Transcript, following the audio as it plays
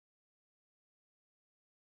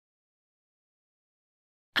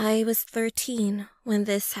I was 13 when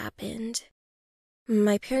this happened.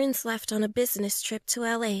 My parents left on a business trip to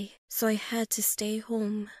LA, so I had to stay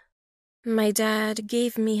home. My dad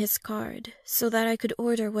gave me his card so that I could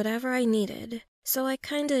order whatever I needed, so I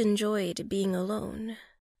kinda enjoyed being alone.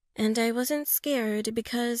 And I wasn't scared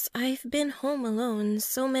because I've been home alone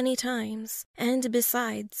so many times, and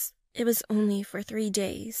besides, it was only for 3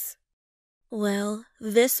 days. Well,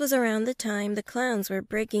 this was around the time the clowns were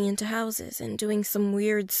breaking into houses and doing some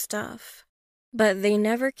weird stuff. But they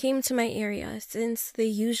never came to my area since they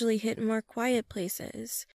usually hit more quiet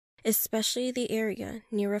places, especially the area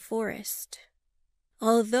near a forest.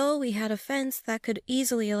 Although we had a fence that could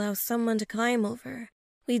easily allow someone to climb over,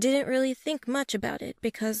 we didn't really think much about it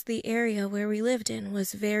because the area where we lived in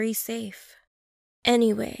was very safe.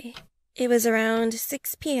 Anyway, it was around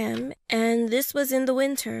 6 p.m. and this was in the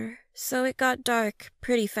winter, so it got dark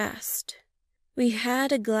pretty fast. We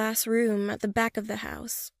had a glass room at the back of the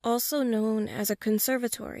house, also known as a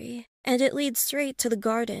conservatory, and it leads straight to the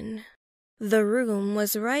garden. The room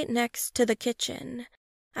was right next to the kitchen.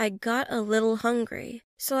 I got a little hungry,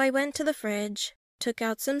 so I went to the fridge, took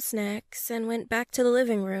out some snacks, and went back to the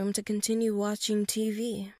living room to continue watching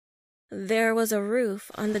TV. There was a roof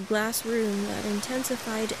on the glass room that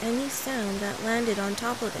intensified any sound that landed on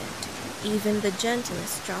top of it, even the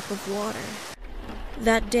gentlest drop of water.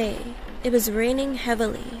 That day, it was raining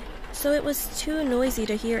heavily, so it was too noisy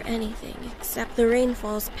to hear anything except the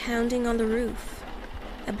rainfalls pounding on the roof.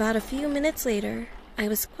 About a few minutes later, I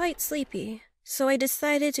was quite sleepy, so I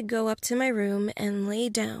decided to go up to my room and lay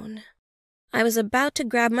down. I was about to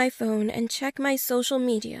grab my phone and check my social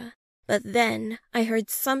media, but then I heard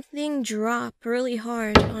something drop really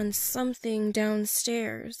hard on something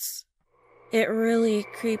downstairs. It really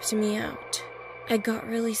creeped me out. I got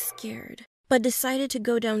really scared, but decided to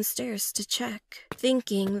go downstairs to check,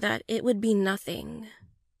 thinking that it would be nothing.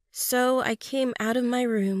 So I came out of my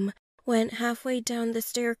room, went halfway down the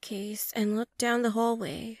staircase, and looked down the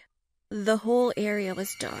hallway. The whole area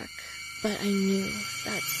was dark, but I knew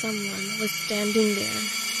that someone was standing there.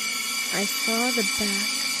 I saw the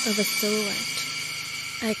back of a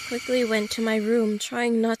silhouette. I quickly went to my room,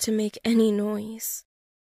 trying not to make any noise.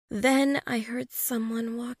 Then I heard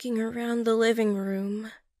someone walking around the living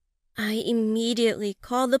room. I immediately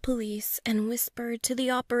called the police and whispered to the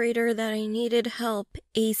operator that I needed help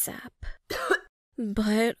ASAP.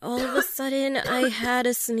 But all of a sudden, I had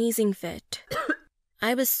a sneezing fit.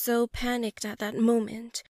 I was so panicked at that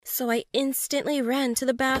moment, so I instantly ran to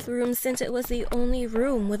the bathroom since it was the only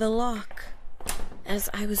room with a lock. As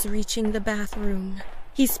I was reaching the bathroom,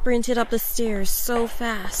 he sprinted up the stairs so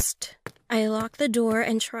fast. I locked the door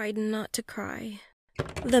and tried not to cry.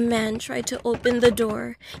 The man tried to open the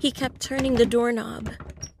door. He kept turning the doorknob.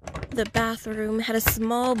 The bathroom had a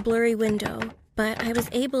small blurry window, but I was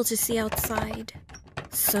able to see outside.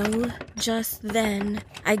 So, just then,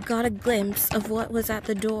 I got a glimpse of what was at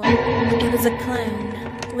the door. It was a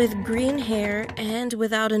clown, with green hair and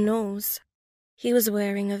without a nose. He was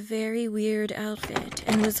wearing a very weird outfit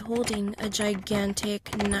and was holding a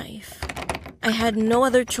gigantic knife. I had no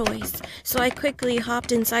other choice, so I quickly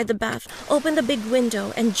hopped inside the bath, opened the big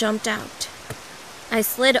window, and jumped out. I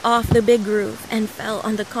slid off the big roof and fell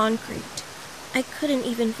on the concrete. I couldn't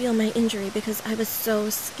even feel my injury because I was so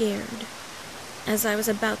scared. As I was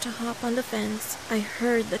about to hop on the fence, I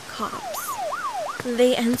heard the cops.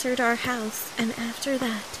 They entered our house, and after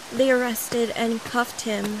that, they arrested and cuffed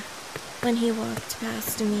him. When he walked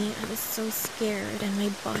past me, I was so scared and my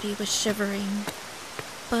body was shivering.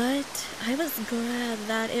 But I was glad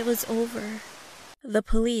that it was over. The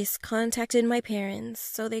police contacted my parents,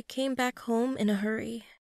 so they came back home in a hurry.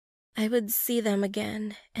 I would see them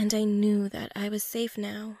again, and I knew that I was safe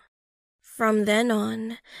now. From then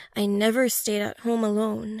on, I never stayed at home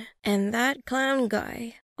alone, and that clown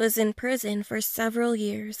guy was in prison for several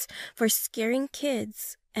years for scaring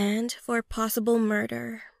kids and for possible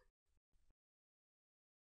murder.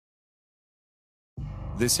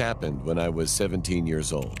 This happened when I was 17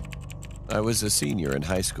 years old. I was a senior in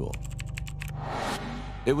high school.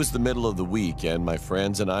 It was the middle of the week, and my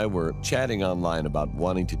friends and I were chatting online about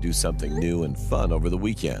wanting to do something new and fun over the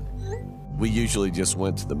weekend. We usually just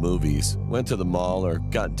went to the movies, went to the mall, or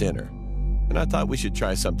got dinner, and I thought we should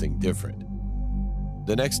try something different.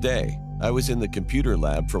 The next day, I was in the computer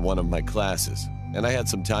lab for one of my classes, and I had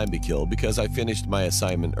some time to kill because I finished my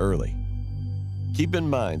assignment early. Keep in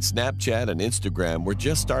mind, Snapchat and Instagram were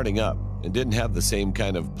just starting up and didn't have the same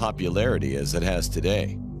kind of popularity as it has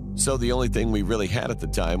today. So the only thing we really had at the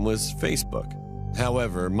time was Facebook.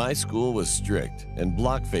 However, my school was strict and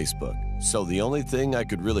blocked Facebook, so the only thing I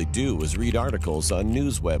could really do was read articles on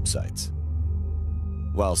news websites.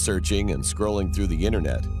 While searching and scrolling through the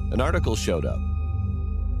internet, an article showed up.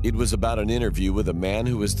 It was about an interview with a man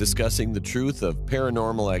who was discussing the truth of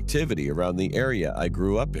paranormal activity around the area I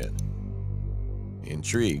grew up in.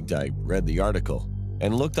 Intrigued, I read the article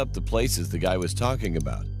and looked up the places the guy was talking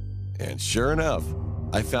about. And sure enough,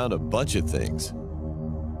 I found a bunch of things.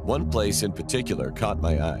 One place in particular caught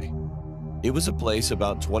my eye. It was a place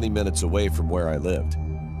about 20 minutes away from where I lived.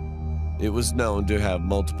 It was known to have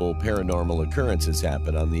multiple paranormal occurrences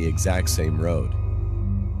happen on the exact same road.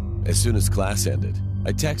 As soon as class ended,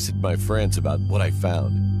 I texted my friends about what I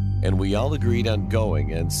found, and we all agreed on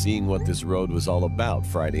going and seeing what this road was all about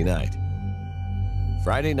Friday night.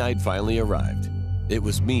 Friday night finally arrived. It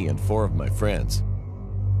was me and 4 of my friends.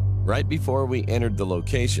 Right before we entered the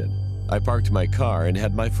location, I parked my car and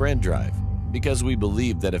had my friend drive, because we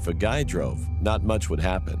believed that if a guy drove, not much would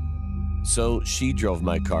happen. So she drove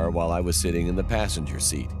my car while I was sitting in the passenger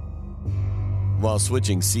seat. While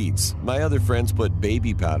switching seats, my other friends put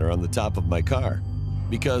baby powder on the top of my car,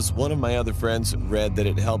 because one of my other friends read that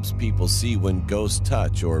it helps people see when ghosts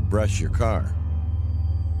touch or brush your car.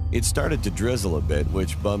 It started to drizzle a bit,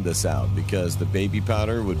 which bummed us out because the baby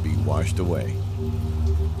powder would be washed away.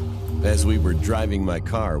 As we were driving my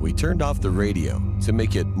car, we turned off the radio to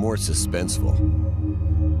make it more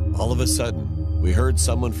suspenseful. All of a sudden, we heard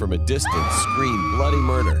someone from a distance scream bloody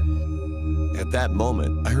murder. At that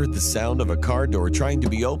moment, I heard the sound of a car door trying to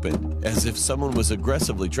be opened, as if someone was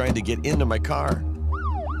aggressively trying to get into my car.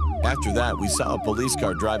 After that, we saw a police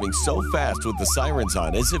car driving so fast with the sirens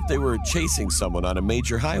on, as if they were chasing someone on a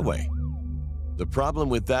major highway. The problem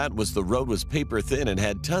with that was the road was paper thin and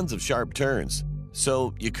had tons of sharp turns,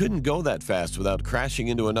 so you couldn't go that fast without crashing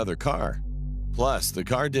into another car. Plus, the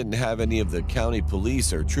car didn't have any of the county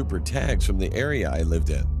police or trooper tags from the area I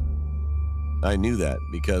lived in. I knew that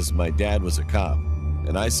because my dad was a cop,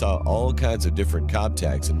 and I saw all kinds of different cop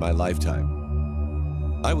tags in my lifetime.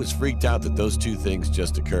 I was freaked out that those 2 things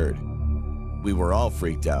just occurred. We were all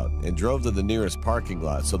freaked out and drove to the nearest parking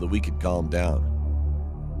lot so that we could calm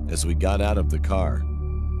down. As we got out of the car,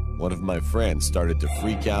 one of my friends started to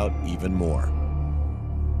freak out even more.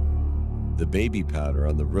 The baby powder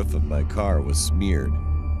on the roof of my car was smeared,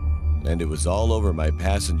 and it was all over my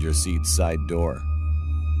passenger seat side door.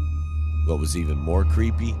 What was even more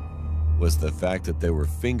creepy was the fact that there were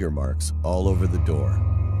finger marks all over the door.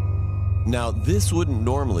 Now, this wouldn't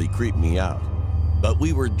normally creep me out, but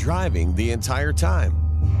we were driving the entire time,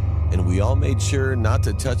 and we all made sure not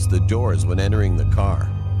to touch the doors when entering the car.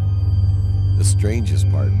 The strangest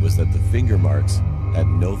part was that the finger marks had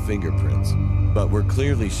no fingerprints, but were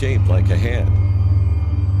clearly shaped like a hand.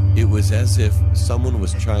 It was as if someone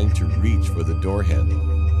was trying to reach for the door handle.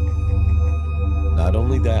 Not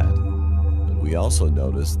only that, but we also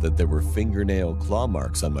noticed that there were fingernail claw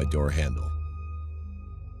marks on my door handle.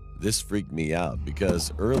 This freaked me out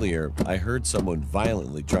because earlier I heard someone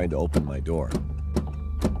violently trying to open my door.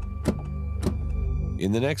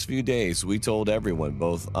 In the next few days, we told everyone,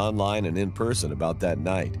 both online and in person, about that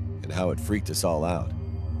night and how it freaked us all out.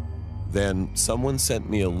 Then someone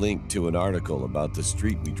sent me a link to an article about the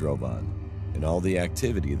street we drove on and all the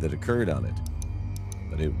activity that occurred on it.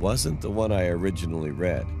 But it wasn't the one I originally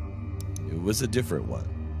read. It was a different one.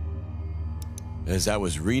 As I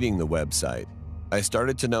was reading the website, I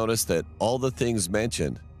started to notice that all the things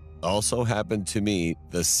mentioned also happened to me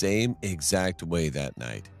the same exact way that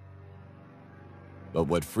night. But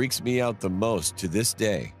what freaks me out the most to this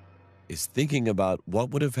day is thinking about what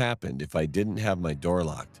would have happened if I didn't have my door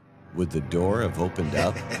locked. Would the door have opened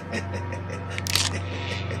up?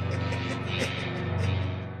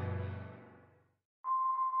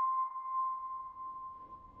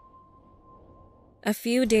 A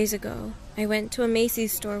few days ago, I went to a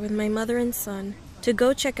Macy's store with my mother and son to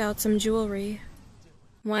go check out some jewelry.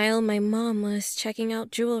 While my mom was checking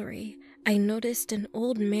out jewelry, I noticed an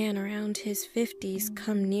old man around his 50s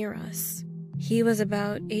come near us. He was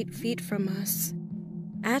about 8 feet from us.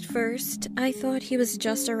 At first, I thought he was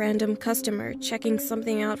just a random customer checking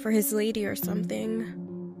something out for his lady or something.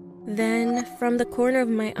 Then, from the corner of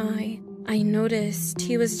my eye, I noticed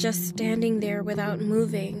he was just standing there without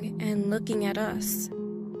moving and looking at us.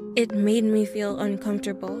 It made me feel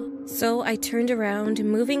uncomfortable, so I turned around,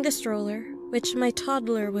 moving the stroller, which my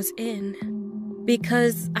toddler was in,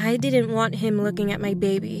 because I didn't want him looking at my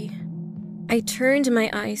baby. I turned my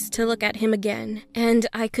eyes to look at him again, and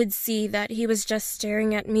I could see that he was just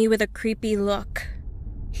staring at me with a creepy look.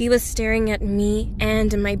 He was staring at me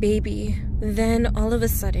and my baby. Then, all of a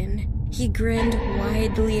sudden, he grinned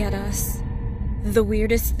widely at us. The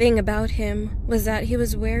weirdest thing about him was that he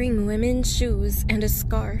was wearing women's shoes and a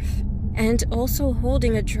scarf, and also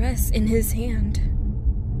holding a dress in his hand.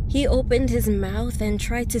 He opened his mouth and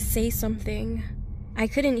tried to say something. I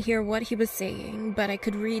couldn't hear what he was saying, but I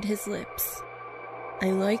could read his lips.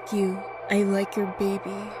 I like you. I like your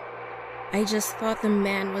baby. I just thought the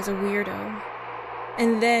man was a weirdo.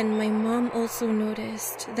 And then my mom also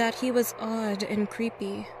noticed that he was odd and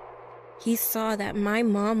creepy. He saw that my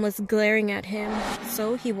mom was glaring at him,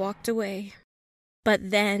 so he walked away. But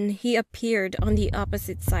then he appeared on the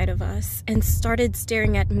opposite side of us and started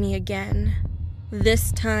staring at me again.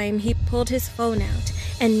 This time he pulled his phone out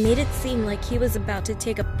and made it seem like he was about to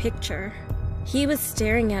take a picture. He was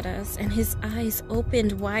staring at us and his eyes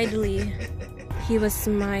opened widely. He was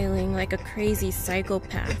smiling like a crazy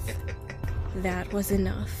psychopath. That was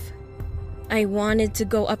enough. I wanted to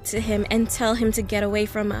go up to him and tell him to get away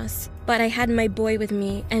from us, but I had my boy with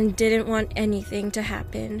me and didn't want anything to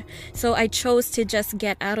happen, so I chose to just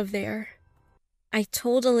get out of there. I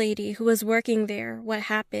told a lady who was working there what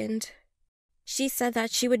happened. She said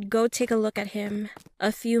that she would go take a look at him.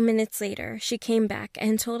 A few minutes later, she came back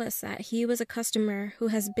and told us that he was a customer who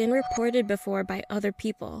has been reported before by other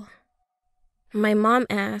people. My mom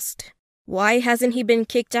asked, "Why hasn't he been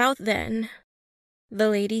kicked out then?" The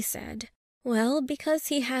lady said, "Well, because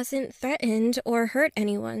he hasn't threatened or hurt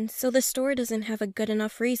anyone, so the store doesn't have a good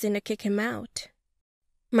enough reason to kick him out."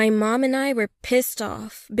 My mom and I were pissed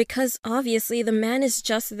off because obviously the man is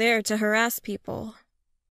just there to harass people.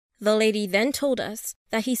 The lady then told us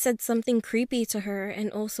that he said something creepy to her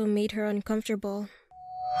and also made her uncomfortable.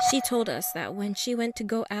 She told us that when she went to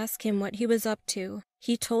go ask him what he was up to,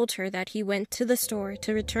 he told her that he went to the store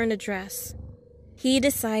to return a dress. He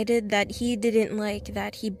decided that he didn't like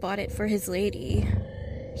that he bought it for his lady.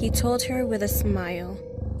 He told her with a smile,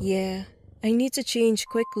 "Yeah, I need to change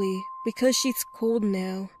quickly because she's cold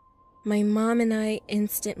now." My mom and I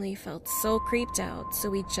instantly felt so creeped out,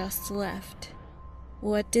 so we just left.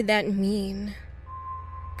 What did that mean?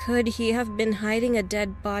 Could he have been hiding a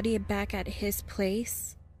dead body back at his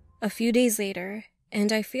place? A few days later,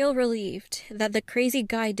 and I feel relieved that the crazy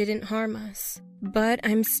guy didn't harm us. But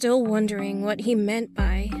I'm still wondering what he meant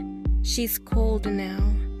by, "She's cold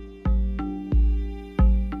now."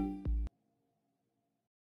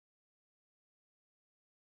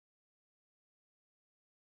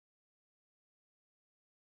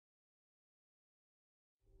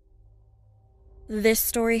 This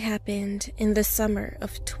story happened in the summer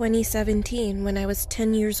of 2017 when I was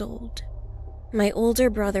 10 years old. My older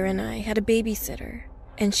brother and I had a babysitter,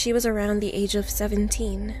 and she was around the age of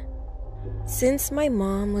 17. Since my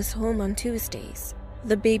mom was home on Tuesdays,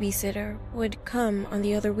 the babysitter would come on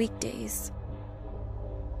the other weekdays.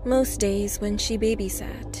 Most days when she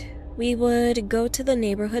babysat, we would go to the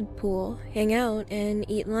neighborhood pool, hang out, and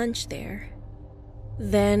eat lunch there.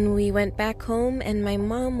 Then we went back home and my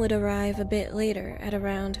mom would arrive a bit later at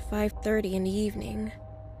around 5:30 in the evening.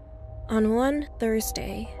 On one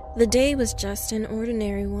Thursday, the day was just an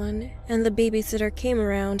ordinary one, and the babysitter came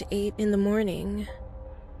around 8 in the morning.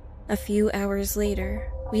 A few hours later,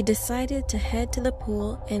 we decided to head to the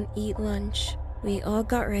pool and eat lunch. We all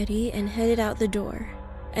got ready and headed out the door.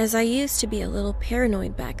 As I used to be a little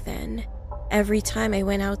paranoid back then, every time I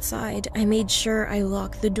went outside, I made sure I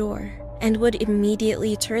locked the door and would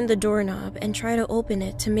immediately turn the doorknob and try to open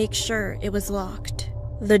it to make sure it was locked.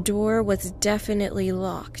 The door was definitely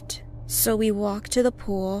locked, so we walked to the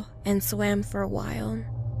pool and swam for a while.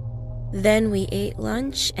 Then we ate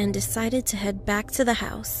lunch and decided to head back to the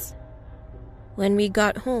house. When we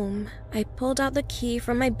got home, I pulled out the key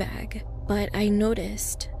from my bag, but I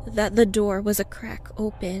noticed that the door was a crack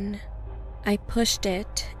open. I pushed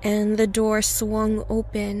it, and the door swung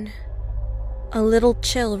open. A little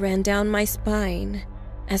chill ran down my spine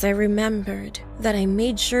as I remembered that I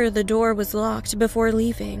made sure the door was locked before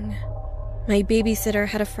leaving. My babysitter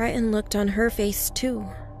had a frightened look on her face too.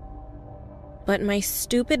 But my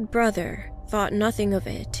stupid brother thought nothing of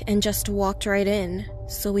it and just walked right in,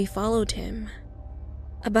 so we followed him.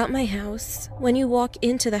 About my house, when you walk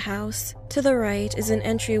into the house, to the right is an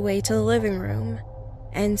entryway to the living room,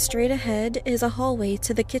 and straight ahead is a hallway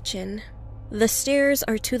to the kitchen. The stairs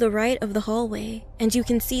are to the right of the hallway, and you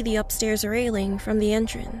can see the upstairs railing from the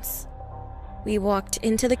entrance. We walked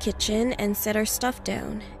into the kitchen and set our stuff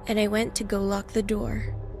down, and I went to go lock the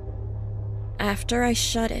door. After I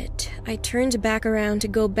shut it, I turned back around to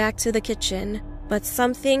go back to the kitchen, but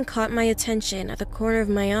something caught my attention at the corner of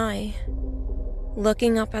my eye.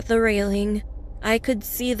 Looking up at the railing, I could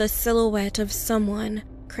see the silhouette of someone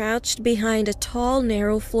crouched behind a tall,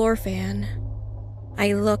 narrow floor fan.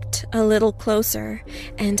 I looked a little closer,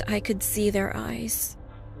 and I could see their eyes.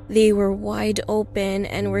 They were wide open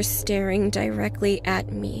and were staring directly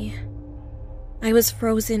at me. I was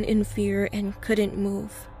frozen in fear and couldn't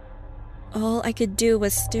move. All I could do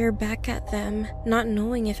was stare back at them, not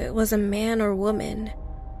knowing if it was a man or woman.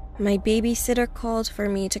 My babysitter called for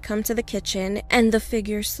me to come to the kitchen, and the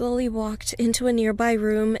figure slowly walked into a nearby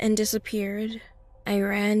room and disappeared. I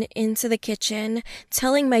ran into the kitchen,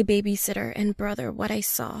 telling my babysitter and brother what I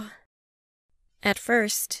saw. At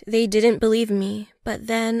first, they didn't believe me, but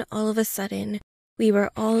then, all of a sudden, we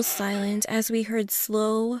were all silent as we heard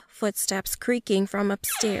slow footsteps creaking from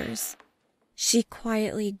upstairs. She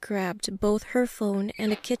quietly grabbed both her phone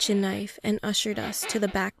and a kitchen knife and ushered us to the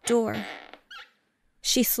back door.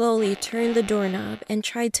 She slowly turned the doorknob and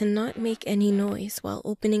tried to not make any noise while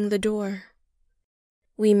opening the door.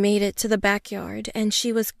 We made it to the backyard, and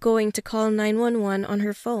she was going to call 911 on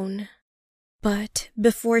her phone. But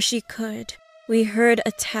before she could, we heard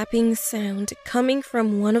a tapping sound coming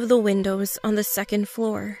from one of the windows on the second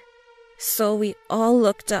floor. So we all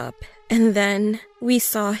looked up, and then we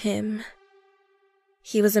saw him.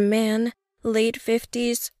 He was a man, late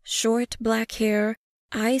 50s, short black hair,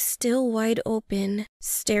 eyes still wide open,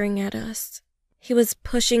 staring at us. He was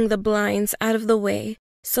pushing the blinds out of the way,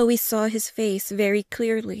 so we saw his face very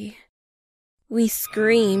clearly. We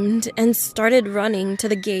screamed and started running to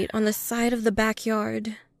the gate on the side of the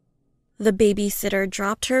backyard. The babysitter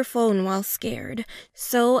dropped her phone while scared,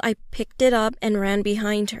 so I picked it up and ran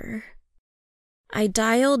behind her. I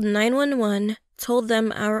dialed 911, told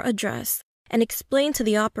them our address, and explained to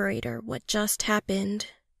the operator what just happened.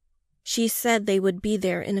 She said they would be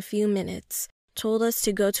there in a few minutes, told us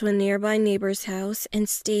to go to a nearby neighbor's house and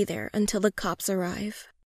stay there until the cops arrive.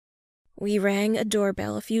 We rang a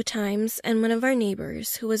doorbell a few times, and one of our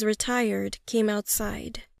neighbors, who was retired, came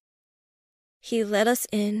outside. He let us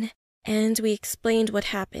in, and we explained what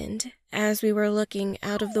happened as we were looking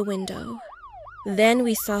out of the window. Then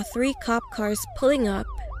we saw 3 cop cars pulling up,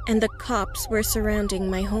 and the cops were surrounding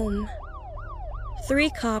my home.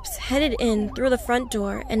 3 cops headed in through the front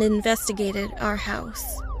door and investigated our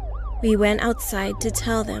house. We went outside to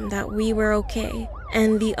tell them that we were okay,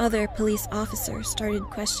 and the other police officers started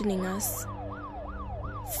questioning us.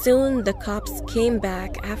 Soon the cops came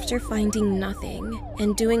back after finding nothing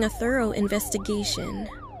and doing a thorough investigation.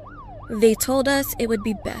 They told us it would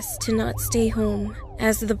be best to not stay home,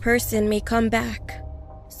 as the person may come back.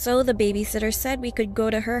 So the babysitter said we could go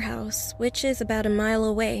to her house, which is about a mile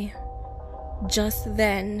away. Just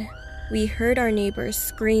then, we heard our neighbors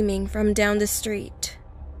screaming from down the street.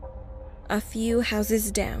 A few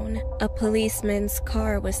houses down, a policeman's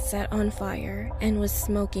car was set on fire and was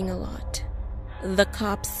smoking a lot. The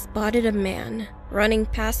cops spotted a man running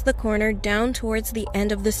past the corner down towards the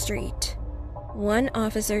end of the street. One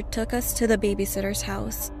officer took us to the babysitter's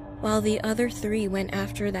house, while the other 3 went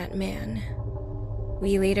after that man.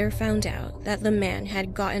 We later found out that the man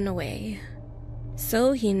had gotten away,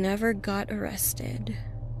 so he never got arrested.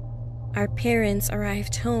 Our parents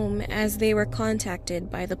arrived home as they were contacted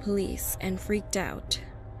by the police and freaked out.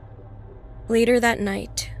 Later that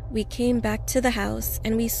night, we came back to the house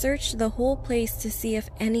and we searched the whole place to see if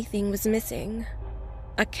anything was missing.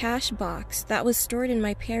 A cash box that was stored in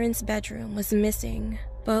my parents' bedroom was missing,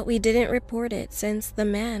 but we didn't report it since the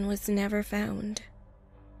man was never found.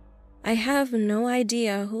 I have no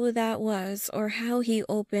idea who that was or how he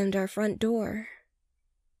opened our front door.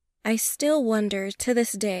 I still wonder to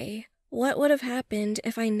this day what would have happened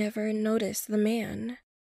if I never noticed the man.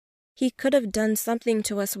 He could have done something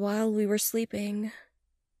to us while we were sleeping.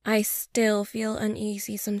 I still feel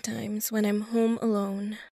uneasy sometimes when I'm home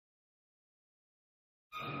alone.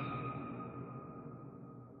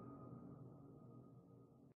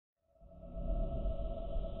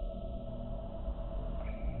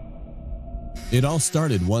 It all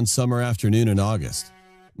started one summer afternoon in August.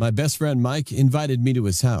 My best friend Mike invited me to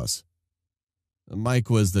his house. Mike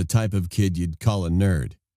was the type of kid you'd call a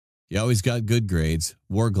nerd. He always got good grades,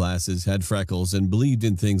 wore glasses, had freckles, and believed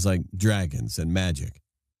in things like dragons and magic.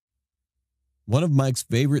 One of Mike's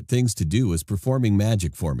favorite things to do was performing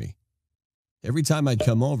magic for me. Every time I'd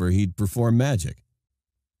come over, he'd perform magic.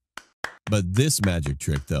 But this magic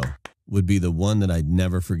trick, though, would be the one that I'd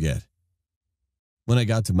never forget. When I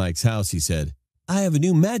got to Mike's house, he said, "I have a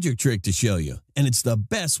new magic trick to show you, and it's the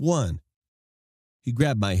best one." He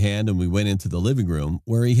grabbed my hand and we went into the living room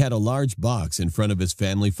where he had a large box in front of his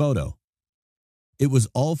family photo. It was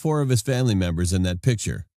all 4 of his family members in that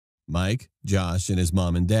picture, Mike, Josh, and his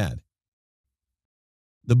mom and dad.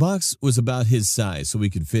 The box was about his size so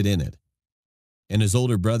we could fit in it, and his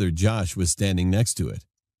older brother Josh was standing next to it.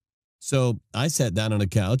 So I sat down on a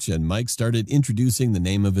couch and Mike started introducing the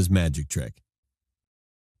name of his magic trick.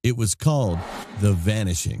 It was called the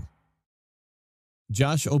vanishing.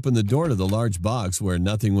 Josh opened the door to the large box where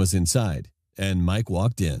nothing was inside, and Mike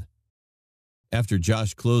walked in. After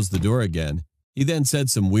Josh closed the door again, he then said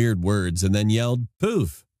some weird words and then yelled,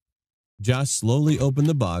 "Poof!" Josh slowly opened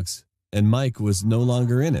the box, and Mike was no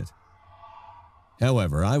longer in it.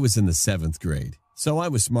 However, I was in the 7th grade, so I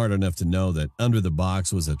was smart enough to know that under the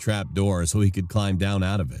box was a trap door so he could climb down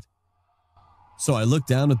out of it. So I looked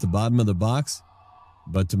down at the bottom of the box,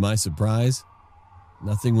 but to my surprise,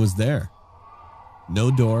 nothing was there.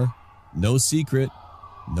 No door, no secret,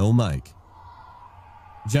 no Mike.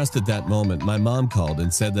 Just at that moment, my mom called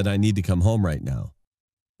and said that I need to come home right now.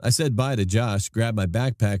 I said bye to Josh, grabbed my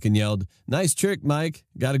backpack, and yelled, "Nice trick, Mike.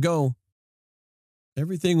 Gotta go."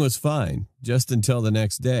 Everything was fine, just until the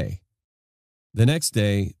next day. The next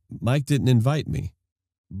day, Mike didn't invite me,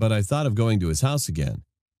 but I thought of going to his house again.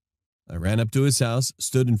 I ran up to his house,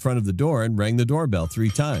 stood in front of the door, and rang the doorbell 3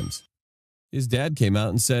 times. His dad came out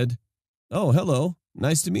and said, "Oh, hello.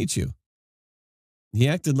 Nice to meet you." He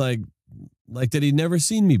acted like that he'd never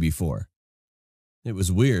seen me before. It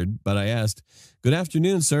was weird, but I asked, "Good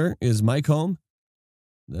afternoon, sir. Is Mike home?"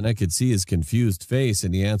 Then I could see his confused face,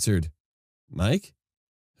 and he answered, "Mike?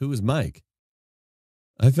 Who is Mike?"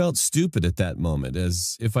 I felt stupid at that moment,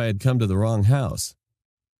 as if I had come to the wrong house.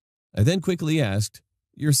 I then quickly asked,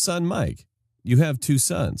 "Your son Mike. You have 2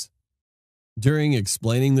 sons." During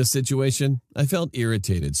explaining the situation, I felt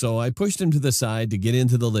irritated, so I pushed him to the side to get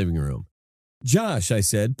into the living room. "Josh," I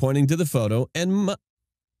said, pointing to the photo, and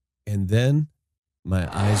then my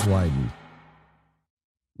eyes widened.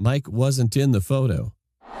 Mike wasn't in the photo.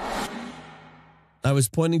 I was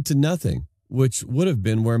pointing to nothing, which would have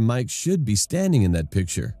been where Mike should be standing in that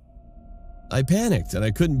picture. I panicked, and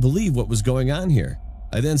I couldn't believe what was going on here.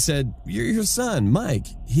 I then said, "You're your son, Mike.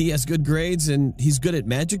 He has good grades, and he's good at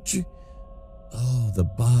magic." Oh, the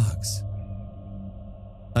box.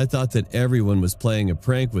 I thought that everyone was playing a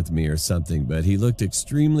prank with me or something, but he looked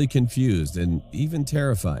extremely confused and even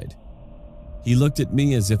terrified. He looked at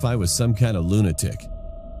me as if I was some kind of lunatic.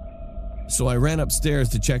 So I ran upstairs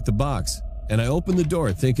to check the box, and I opened the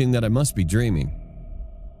door thinking that I must be dreaming.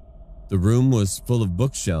 The room was full of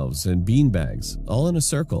bookshelves and beanbags, all in a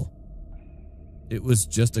circle. It was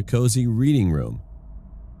just a cozy reading room.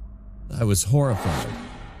 I was horrified.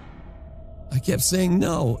 I kept saying,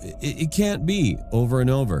 "No, it can't be," over and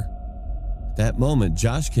over. At that moment,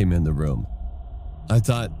 Josh came in the room. I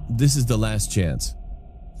thought, this is the last chance.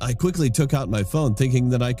 I quickly took out my phone thinking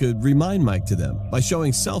that I could remind Mike to them by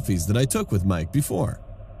showing selfies that I took with Mike before.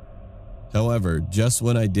 However, just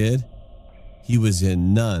when I did, he was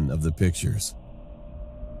in none of the pictures.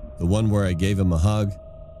 The one where I gave him a hug,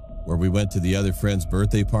 where we went to the other friend's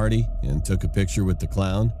birthday party and took a picture with the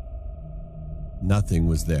clown, nothing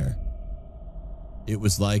was there. It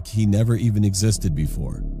was like he never even existed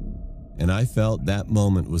before, and I felt that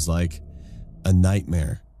moment was like a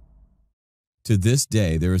nightmare. To this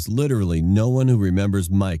day, there is literally no one who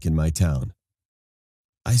remembers Mike in my town.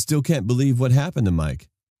 I still can't believe what happened to Mike,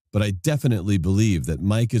 but I definitely believe that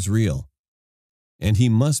Mike is real, and he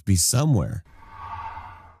must be somewhere.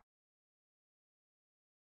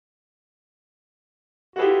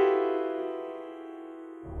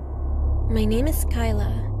 My name is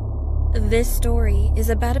Kyla. This story is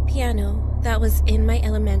about a piano that was in my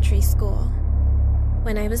elementary school.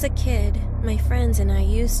 When I was a kid, my friends and I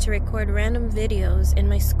used to record random videos in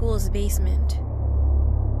my school's basement.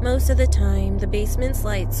 Most of the time, the basement's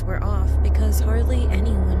lights were off because hardly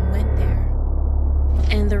anyone went there.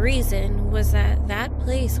 And the reason was that that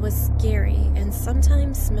place was scary and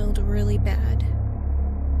sometimes smelled really bad.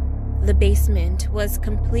 The basement was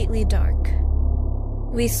completely dark.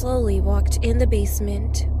 We slowly walked in the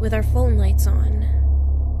basement with our phone lights on.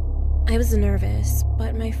 I was nervous,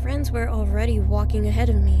 but my friends were already walking ahead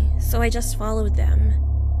of me, so I just followed them.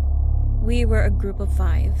 We were a group of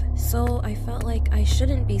 5, so I felt like I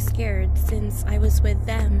shouldn't be scared since I was with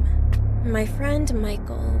them. My friend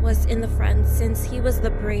Michael was in the front since he was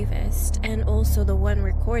the bravest and also the one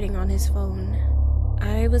recording on his phone.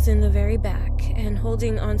 I was in the very back and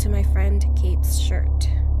holding onto my friend Kate's shirt.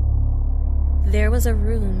 There was a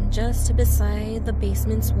room just beside the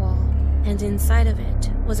basement's wall, and inside of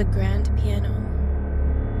it was a grand piano.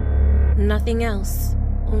 Nothing else,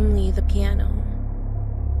 only the piano.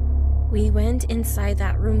 We went inside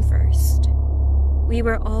that room first. We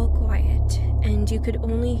were all quiet, and you could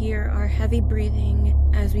only hear our heavy breathing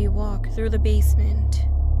as we walked through the basement.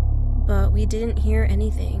 But we didn't hear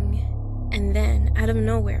anything, and then, out of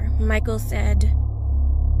nowhere, Michael said,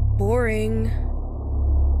 "Boring."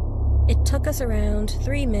 It took us around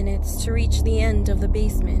 3 minutes to reach the end of the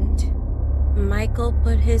basement. Michael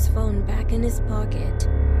put his phone back in his pocket,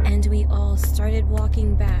 and we all started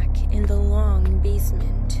walking back in the long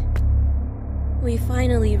basement. We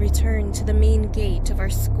finally returned to the main gate of our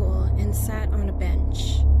school and sat on a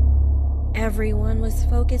bench. Everyone was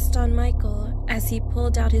focused on Michael as he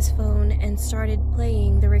pulled out his phone and started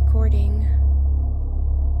playing the recording.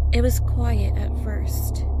 It was quiet at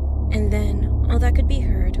first, and then all that could be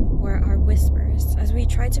heard were our whispers as we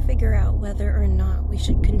tried to figure out whether or not we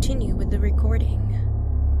should continue with the recording.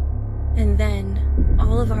 And then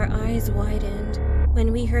all of our eyes widened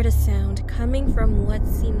when we heard a sound coming from what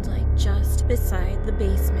seemed like just beside the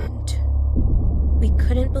basement. We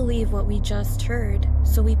couldn't believe what we just heard,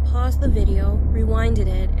 so we paused the video, rewinded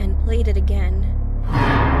it, and played it again.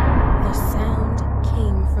 The sound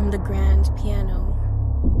came from the grand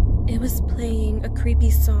piano. It was playing a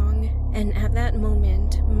creepy song, and at that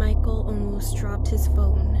moment, Michael almost dropped his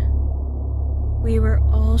phone. We were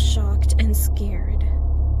all shocked and scared.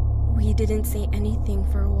 We didn't say anything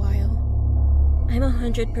for a while. I'm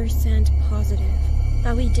 100% positive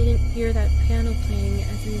that we didn't hear that piano playing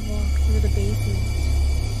as we walked through the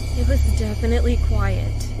basement. It was definitely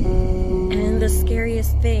quiet. And the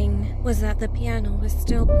scariest thing was that the piano was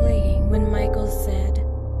still playing when Michael said,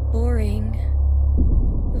 "Boring."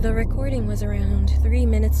 The recording was around 3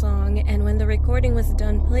 minutes long, and when the recording was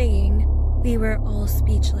done playing, we were all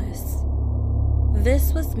speechless.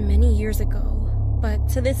 This was many years ago, but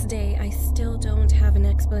to this day I still don't have an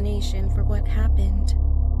explanation for what happened.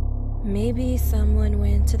 Maybe someone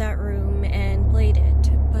went to that room and played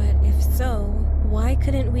it, but if so, why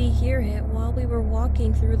couldn't we hear it while we were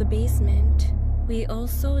walking through the basement? We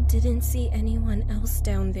also didn't see anyone else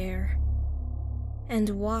down there. And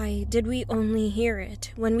why did we only hear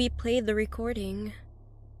it when we played the recording?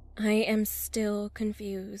 I am still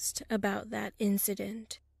confused about that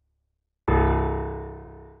incident.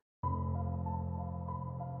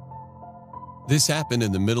 This happened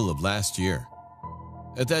in the middle of last year.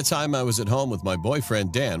 At that time, I was at home with my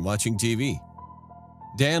boyfriend Dan watching TV.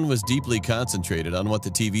 Dan was deeply concentrated on what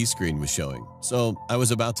the TV screen was showing, so I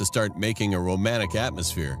was about to start making a romantic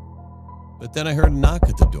atmosphere. But then I heard a knock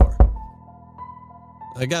at the door.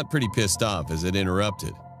 I got pretty pissed off as it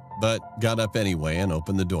interrupted, but got up anyway and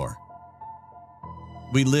opened the door.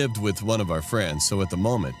 We lived with one of our friends, so at the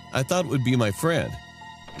moment, I thought it would be my friend.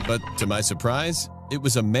 But to my surprise, it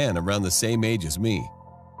was a man around the same age as me.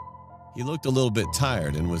 He looked a little bit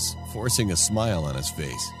tired and was forcing a smile on his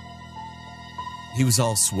face. He was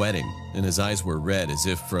all sweating, and his eyes were red as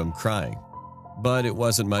if from crying, but it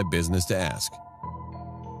wasn't my business to ask.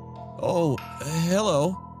 "Oh,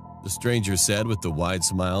 hello," the stranger said with a wide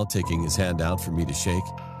smile, taking his hand out for me to shake.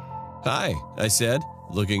 "Hi," I said,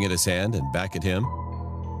 looking at his hand and back at him.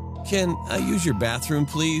 "Can I use your bathroom,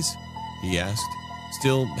 please?" he asked,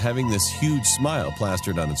 still having this huge smile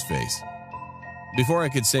plastered on his face. Before I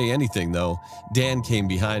could say anything, though, Dan came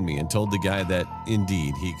behind me and told the guy that,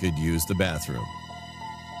 indeed, he could use the bathroom.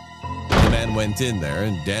 The man went in there,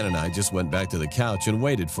 and Dan and I just went back to the couch and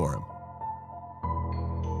waited for him.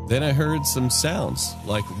 Then I heard some sounds,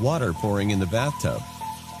 like water pouring in the bathtub.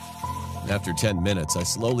 After 10 minutes, I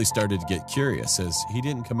slowly started to get curious, as he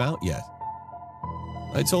didn't come out yet.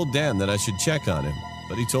 I told Dan that I should check on him,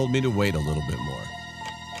 but he told me to wait a little bit more.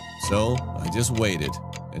 So I just waited,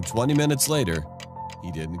 and 20 minutes later,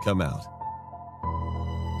 he didn't come out.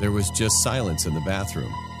 There was just silence in the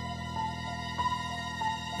bathroom.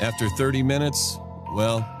 After 30 minutes,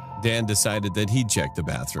 well, Dan decided that he'd check the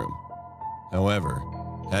bathroom. However,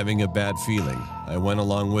 having a bad feeling, I went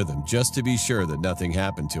along with him just to be sure that nothing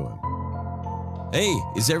happened to him. "Hey,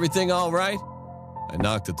 is everything all right?" I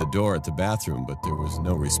knocked at the door at the bathroom, but there was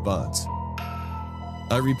no response.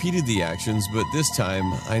 I repeated the actions, but this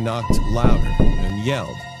time I knocked louder and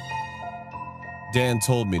yelled. Dan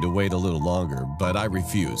told me to wait a little longer, but I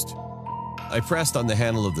refused. I pressed on the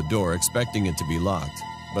handle of the door, expecting it to be locked,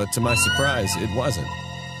 but to my surprise, it wasn't.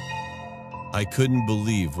 I couldn't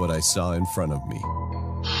believe what I saw in front of me.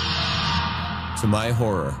 To my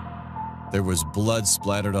horror, there was blood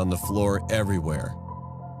splattered on the floor everywhere,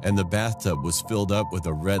 and the bathtub was filled up with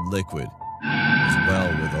a red liquid, as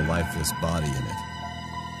well with a lifeless body in it.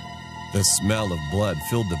 The smell of blood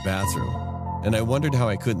filled the bathroom, and I wondered how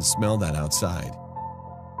I couldn't smell that outside.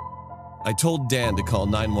 I told Dan to call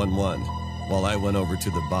 911 while I went over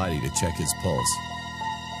to the body to check his pulse.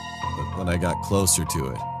 But when I got closer to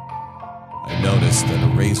it, I noticed that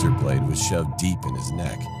a razor blade was shoved deep in his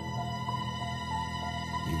neck.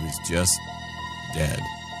 He was just dead.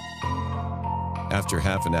 After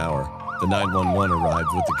half an hour, the 911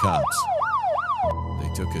 arrived with the cops. They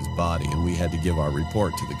took his body, and we had to give our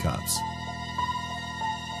report to the cops.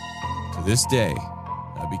 To this day,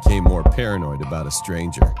 I became more paranoid about a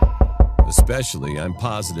stranger. Especially, I'm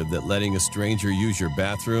positive that letting a stranger use your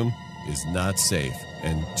bathroom is not safe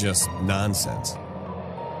and just nonsense.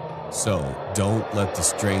 So don't let the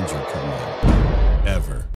stranger come in,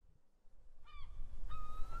 ever.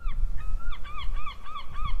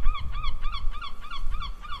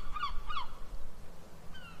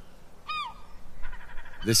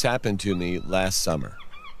 This happened to me last summer.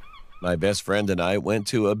 My best friend and I went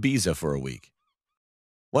to Ibiza for a week.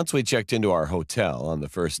 Once we checked into our hotel on the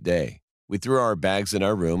first day, we threw our bags in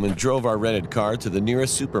our room and drove our rented car to the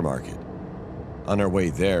nearest supermarket. On our way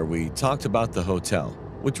there, we talked about the hotel,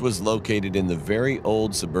 which was located in the very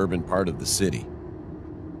old suburban part of the city.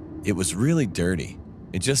 It was really dirty.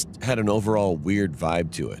 It just had an overall weird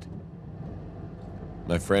vibe to it.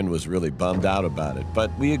 My friend was really bummed out about it,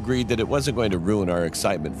 but we agreed that it wasn't going to ruin our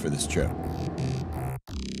excitement for this trip.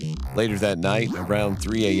 Later that night, around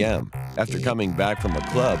 3 a.m., after coming back from a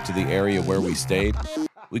club to the area where we stayed,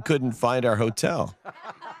 we couldn't find our hotel.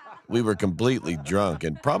 We were completely drunk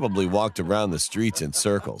and probably walked around the streets in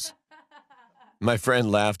circles. My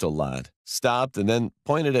friend laughed a lot, stopped, and then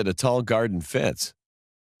pointed at a tall garden fence.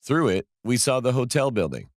 Through it, we saw the hotel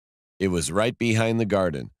building. It was right behind the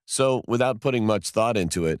garden, so without putting much thought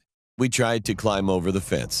into it, we tried to climb over the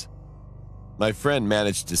fence. My friend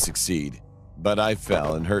managed to succeed, but I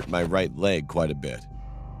fell and hurt my right leg quite a bit.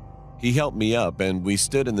 He helped me up, and we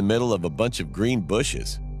stood in the middle of a bunch of green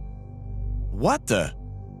bushes. "What the?"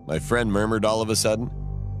 my friend murmured all of a sudden.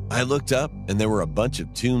 I looked up, and there were a bunch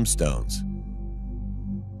of tombstones.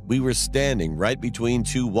 We were standing right between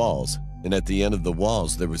two walls, and at the end of the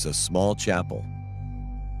walls there was a small chapel.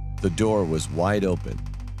 The door was wide open,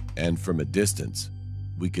 and from a distance,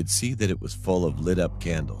 we could see that it was full of lit-up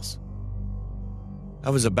candles. I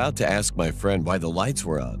was about to ask my friend why the lights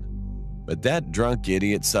were on, but that drunk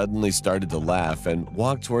idiot suddenly started to laugh and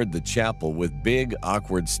walked toward the chapel with big,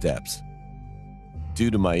 awkward steps.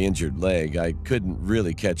 Due to my injured leg, I couldn't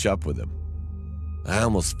really catch up with him. I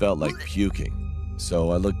almost felt like puking,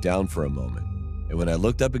 so I looked down for a moment, and when I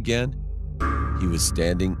looked up again, he was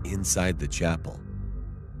standing inside the chapel.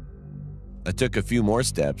 I took a few more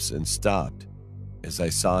steps and stopped as I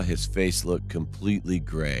saw his face look completely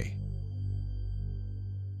gray.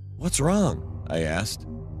 "What's wrong?" I asked,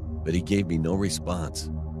 but he gave me no response.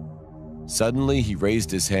 Suddenly, he raised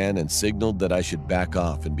his hand and signaled that I should back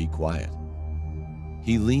off and be quiet.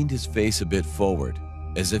 He leaned his face a bit forward,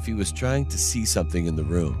 as if he was trying to see something in the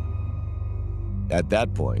room. At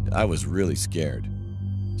that point, I was really scared,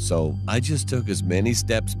 so I just took as many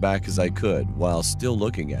steps back as I could while still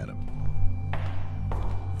looking at him.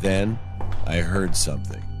 Then, I heard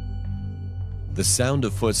something. The sound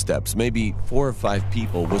of footsteps, maybe 4 or 5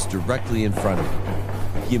 people, was directly in front of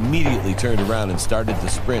him. He immediately turned around and started to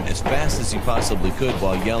sprint as fast as he possibly could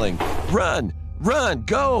while yelling, "Run! Run!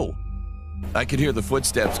 Go!" I could hear the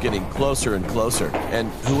footsteps getting closer and closer, and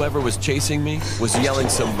whoever was chasing me was yelling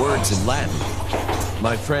some words in Latin.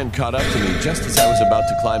 My friend caught up to me just as I was about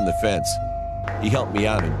to climb the fence. He helped me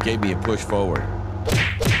out and gave me a push forward.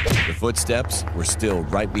 The footsteps were still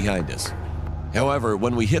right behind us. However,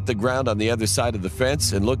 when we hit the ground on the other side of the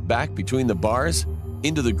fence and looked back between the bars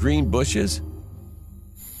into the green bushes,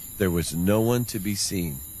 there was no one to be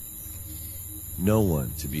seen, no one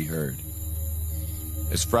to be heard.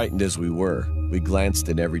 As frightened as we were, we glanced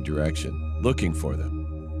in every direction, looking for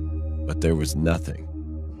them, but there was nothing.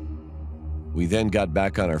 We then got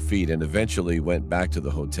back on our feet and eventually went back to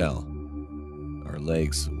the hotel. Our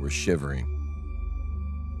legs were shivering.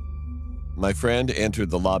 My friend entered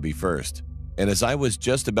the lobby first, and as I was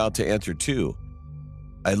just about to enter too,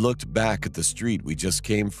 I looked back at the street we just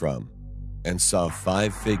came from and saw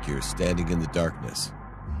 5 figures standing in the darkness.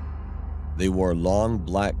 They wore long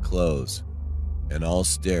black clothes and all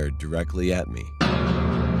stared directly at me.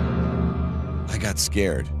 I got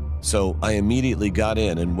scared, so I immediately got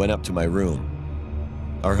in and went up to my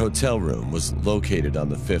room. Our hotel room was located on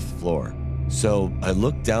the 5th floor, so I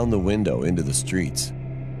looked down the window into the streets,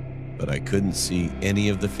 but I couldn't see any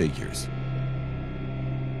of the figures.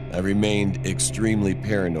 I remained extremely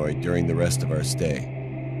paranoid during the rest of our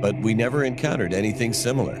stay, but we never encountered anything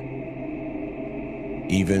similar.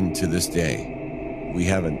 Even to this day, we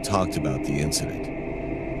haven't talked about the incident.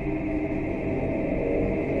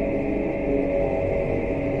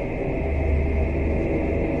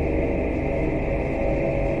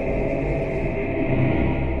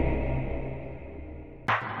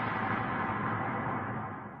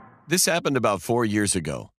 This happened about 4 years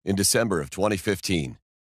ago, in December of 2015.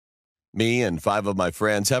 Me and 5 of my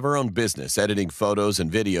friends have our own business editing photos and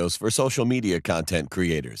videos for social media content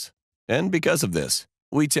creators. And because of this,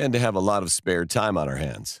 we tend to have a lot of spare time on our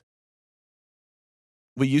hands.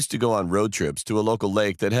 We used to go on road trips to a local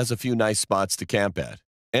lake that has a few nice spots to camp at.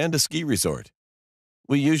 and a ski resort.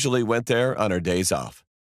 We usually went there on our days off.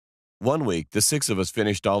 One week, the six of us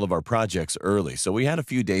finished all of our projects early, so we had a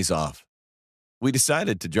few days off. We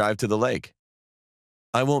decided to drive to the lake.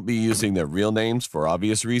 I won't be using their real names for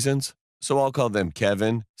obvious reasons, so I'll call them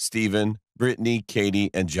Kevin, Stephen, Brittany, Katie,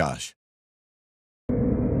 and Josh.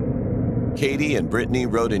 Katie and Brittany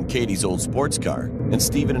rode in Katie's old sports car, and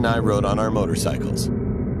Stephen and I rode on our motorcycles.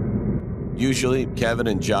 Usually, Kevin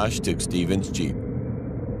and Josh took Stephen's Jeep.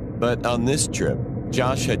 But on this trip,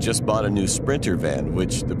 Josh had just bought a new Sprinter van,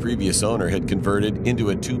 which the previous owner had converted into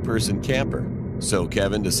a two-person camper, so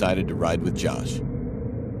Kevin decided to ride with Josh.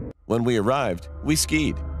 When we arrived, we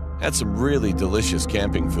skied, had some really delicious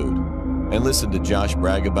camping food, and listened to Josh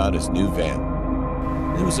brag about his new van.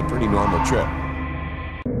 It was a pretty normal trip.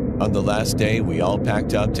 On the last day, we all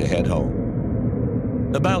packed up to head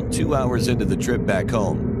home. About 2 hours into the trip back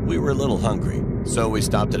home, we were a little hungry, so we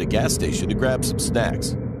stopped at a gas station to grab some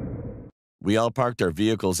snacks. We all parked our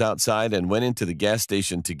vehicles outside and went into the gas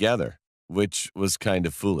station together, which was kind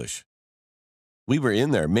of foolish. We were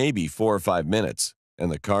in there maybe 4 or 5 minutes,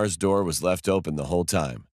 and the car's door was left open the whole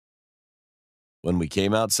time. When we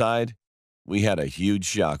came outside, we had a huge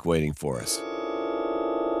shock waiting for us.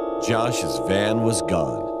 Josh's van was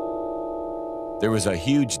gone. There was a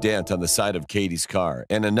huge dent on the side of Katie's car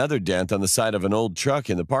and another dent on the side of an old truck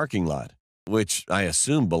in the parking lot, which I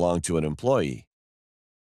assume belonged to an employee.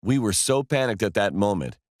 We were so panicked at that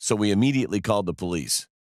moment, so we immediately called the police.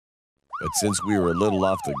 But since we were a little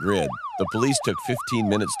off the grid, the police took 15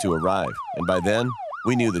 minutes to arrive, and by then,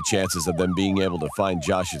 we knew the chances of them being able to find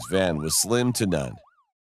Josh's van was slim to none.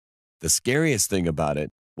 The scariest thing about it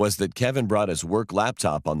was that Kevin brought his work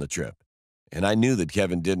laptop on the trip, and I knew that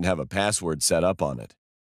Kevin didn't have a password set up on it.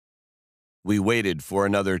 We waited for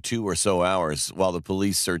another 2 or so hours while the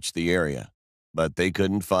police searched the area, but they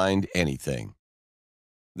couldn't find anything.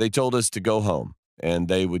 They told us to go home, and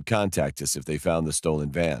they would contact us if they found the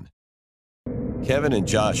stolen van. Kevin and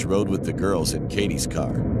Josh rode with the girls in Katie's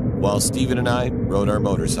car, while Stephen and I rode our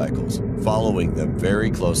motorcycles, following them very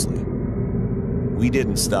closely. We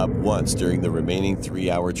didn't stop once during the remaining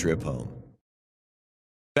 3-hour trip home.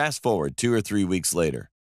 Fast forward 2 or 3 weeks later,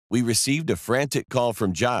 we received a frantic call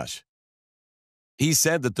from Josh. He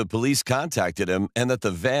said that the police contacted him and that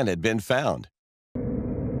the van had been found.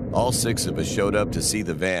 All 6 of us showed up to see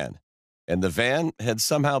the van, and the van had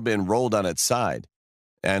somehow been rolled on its side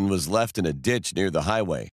and was left in a ditch near the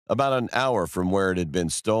highway, about an hour from where it had been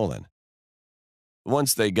stolen.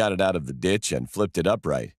 Once they got it out of the ditch and flipped it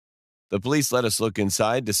upright, the police let us look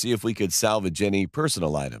inside to see if we could salvage any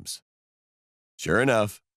personal items. Sure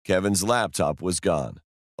enough, Kevin's laptop was gone,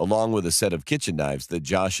 along with a set of kitchen knives that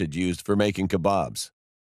Josh had used for making kebabs.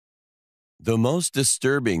 The most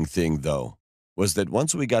disturbing thing, though, was that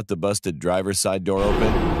once we got the busted driver's side door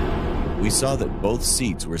open, we saw that both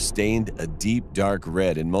seats were stained a deep dark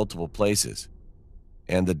red in multiple places,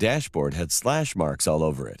 and the dashboard had slash marks all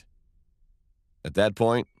over it. At that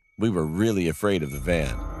point, we were really afraid of the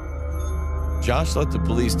van. Josh let the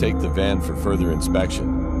police take the van for further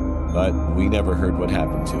inspection, but we never heard what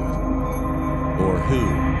happened to it, or who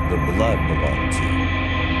the blood belonged to.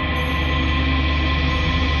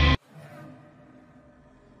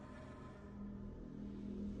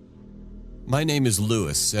 My name is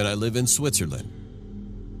Louis, and I live in Switzerland.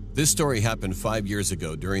 This story happened 5 years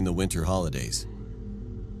ago during the winter holidays.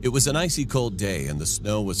 It was an icy cold day and the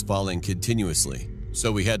snow was falling continuously,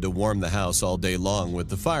 so we had to warm the house all day long with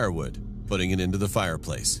the firewood, putting it into the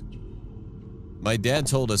fireplace. My dad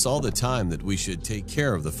told us all the time that we should take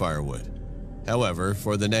care of the firewood. However,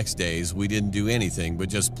 for the next days, we didn't do anything but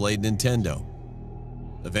just played Nintendo.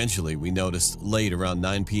 Eventually, we noticed late around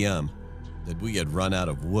 9 p.m. that we had run out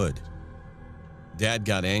of wood. Dad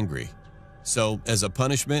got angry, so as a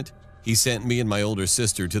punishment, he sent me and my older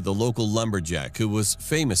sister to the local lumberjack who was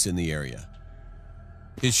famous in the area.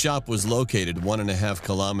 His shop was located 1.5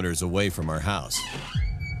 kilometers away from our house.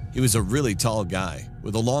 He was a really tall guy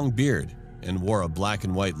with a long beard and wore a black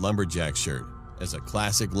and white lumberjack shirt as a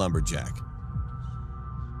classic lumberjack.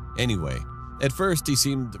 Anyway, at first he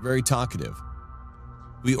seemed very talkative.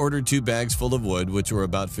 We ordered 2 bags full of wood, which were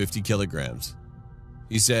about 50 kilograms.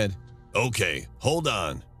 He said, "Okay, hold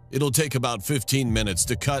on. It'll take about 15 minutes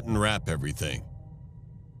to cut and wrap everything."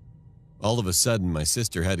 All of a sudden, my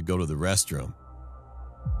sister had to go to the restroom.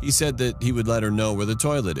 He said that he would let her know where the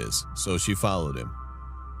toilet is, so she followed him.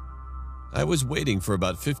 I was waiting for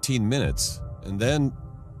about 15 minutes, and then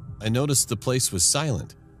I noticed the place was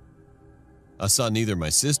silent. I saw neither my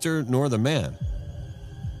sister nor the man.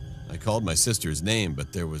 I called my sister's name,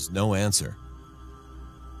 but there was no answer.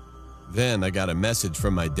 Then I got a message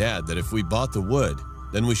from my dad that if we bought the wood,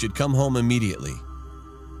 then we should come home immediately.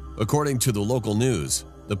 According to the local news,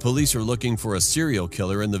 the police are looking for a serial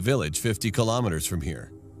killer in the village 50 kilometers from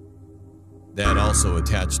here. Dad also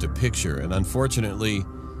attached a picture, and unfortunately,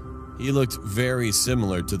 he looked very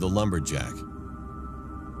similar to the lumberjack.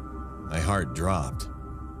 My heart dropped.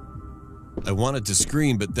 I wanted to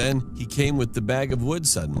scream, but then he came with the bag of wood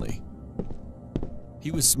suddenly.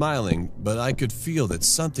 He was smiling, but I could feel that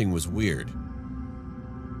something was weird.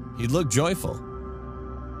 He looked joyful.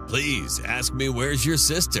 "Please ask me where's your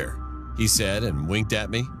sister," he said and winked at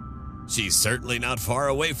me. "She's certainly not far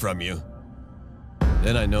away from you."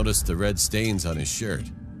 Then I noticed the red stains on his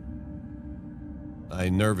shirt. I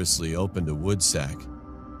nervously opened a wood sack,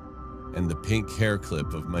 and the pink hair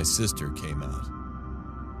clip of my sister came out.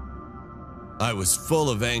 I was full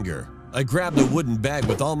of anger. I grabbed a wooden bag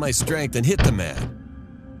with all my strength and hit the man.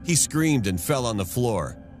 He screamed and fell on the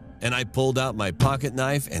floor, and I pulled out my pocket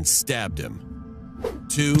knife and stabbed him.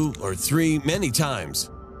 2 or 3, many times.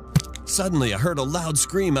 Suddenly, I heard a loud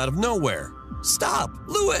scream out of nowhere. "Stop,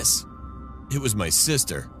 Louis!" It was my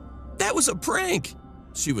sister. "That was a prank!"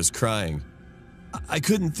 She was crying. I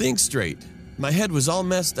couldn't think straight. My head was all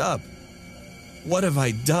messed up. What have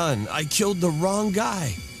I done? I killed the wrong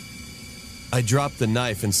guy. I dropped the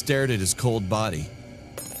knife and stared at his cold body.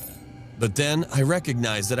 But then I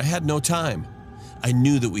recognized that I had no time. I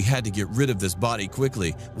knew that we had to get rid of this body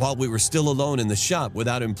quickly while we were still alone in the shop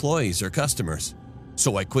without employees or customers.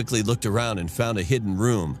 So I quickly looked around and found a hidden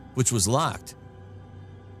room, which was locked.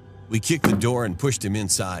 We kicked the door and pushed him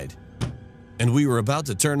inside. And we were about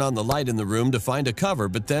to turn on the light in the room to find a cover,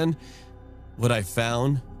 but then what I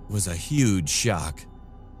found was a huge shock.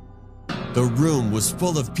 The room was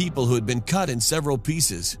full of people who had been cut in several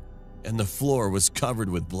pieces, and the floor was covered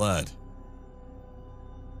with blood.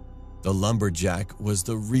 The lumberjack was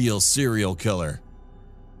the real serial killer.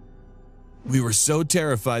 We were so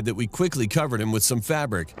terrified that we quickly covered him with some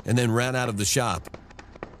fabric and then ran out of the shop.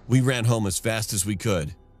 We ran home as fast as we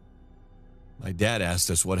could. My dad asked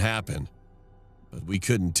us what happened, but we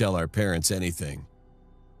couldn't tell our parents anything.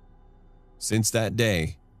 Since that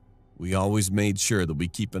day, we always made sure that we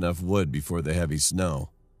keep enough wood before the heavy snow.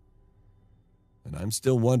 And I'm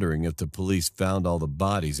still wondering if the police found all the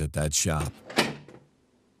bodies at that shop.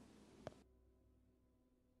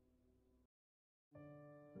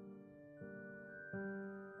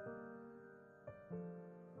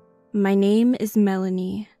 My name is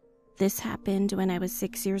Melanie. This happened when I was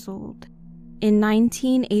 6 years old. In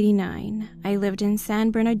 1989, I lived in San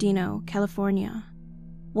Bernardino, California.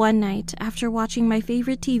 One night, after watching my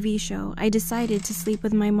favorite TV show, I decided to sleep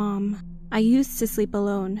with my mom. I used to sleep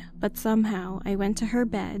alone, but somehow I went to her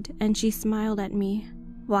bed and she smiled at me.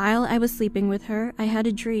 While I was sleeping with her, I had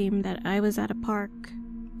a dream that I was at a park.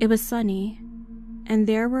 It was sunny, and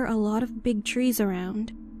there were a lot of big trees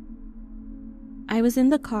around. I was in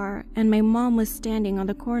the car, and my mom was standing on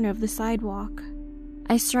the corner of the sidewalk.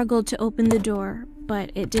 I struggled to open the door,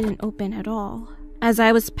 but it didn't open at all. As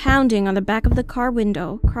I was pounding on the back of the car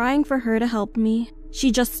window, crying for her to help me,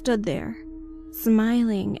 she just stood there,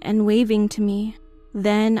 smiling and waving to me.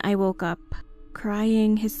 Then I woke up,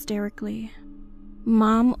 crying hysterically.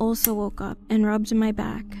 Mom also woke up and rubbed my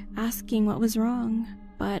back, asking what was wrong,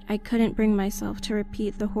 but I couldn't bring myself to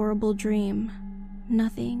repeat the horrible dream.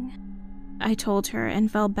 Nothing. I told her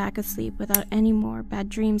and fell back asleep without any more bad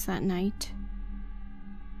dreams that night.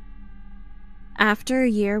 After a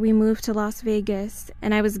year, we moved to Las Vegas,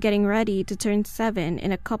 and I was getting ready to turn 7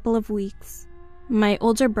 in a couple of weeks. My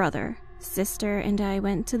older brother, sister, and I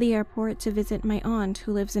went to the airport to visit my aunt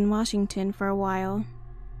who lives in Washington for a while.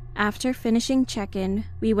 After finishing check-in,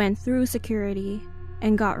 we went through security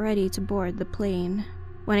and got ready to board the plane.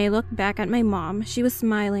 When I looked back at my mom, she was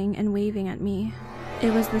smiling and waving at me.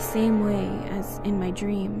 It was the same way as in my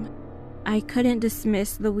dream. I couldn't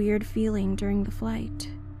dismiss the weird feeling during the flight.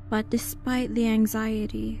 But despite the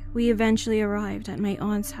anxiety, we eventually arrived at my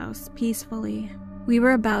aunt's house peacefully. We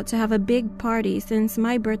were about to have a big party since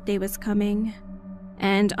my birthday was coming.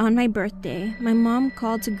 And on my birthday, my mom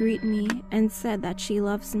called to greet me and said that she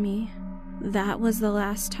loves me. That was the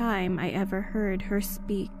last time I ever heard her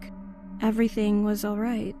speak. Everything was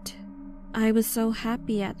alright. I was so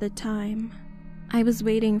happy at the time. I was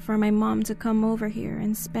waiting for my mom to come over here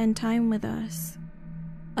and spend time with us.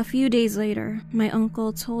 A few days later, my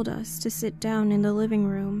uncle told us to sit down in the living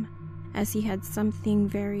room, as he had something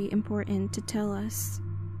very important to tell us.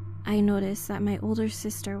 I noticed that my older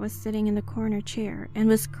sister was sitting in the corner chair and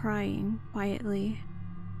was crying quietly.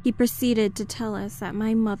 He proceeded to tell us that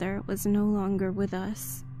my mother was no longer with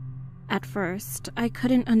us. At first, I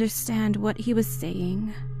couldn't understand what he was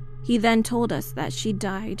saying. He then told us that she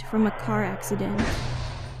died from a car accident.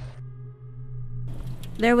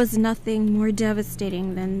 There was nothing more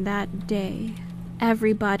devastating than that day.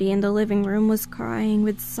 Everybody in the living room was crying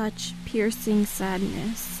with such piercing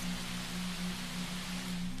sadness.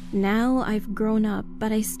 Now I've grown up,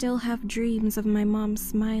 but I still have dreams of my mom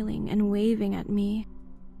smiling and waving at me.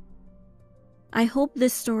 I hope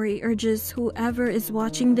this story urges whoever is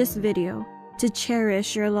watching this video to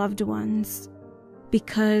cherish your loved ones,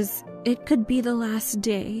 because it could be the last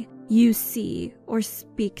day you see or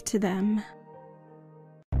speak to them.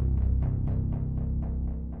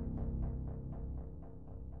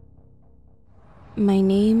 My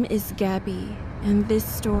name is Gabby, and this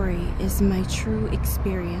story is my true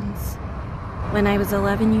experience. When I was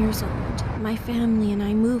 11 years old, my family and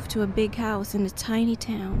I moved to a big house in a tiny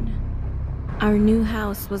town. Our new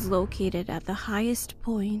house was located at the highest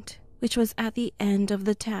point, which was at the end of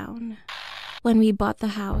the town. When we bought the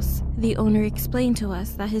house, the owner explained to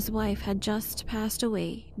us that his wife had just passed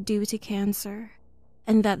away due to cancer,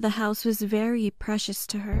 and that the house was very precious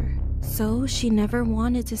to her, so she never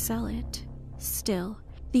wanted to sell it. Still,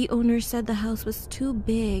 the owner said the house was too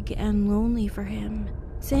big and lonely for him,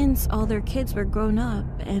 since all their kids were grown up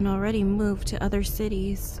and already moved to other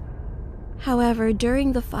cities. However,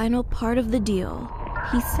 during the final part of the deal,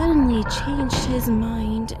 he suddenly changed his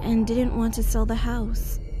mind and didn't want to sell the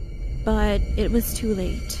house. But it was too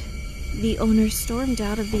late. The owner stormed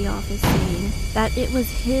out of the office saying that it was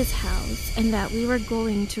his house and that we were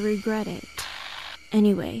going to regret it.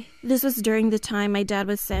 Anyway, this was during the time my dad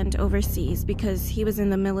was sent overseas because he was in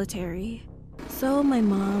the military. So my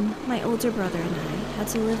mom, my older brother, and I had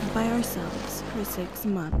to live by ourselves for 6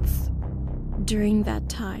 months. During that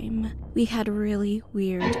time, we had really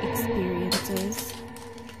weird experiences.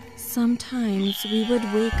 Sometimes we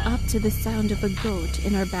would wake up to the sound of a goat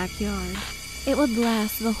in our backyard. It would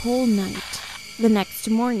last the whole night. The next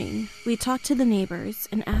morning, we talked to the neighbors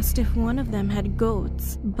and asked if one of them had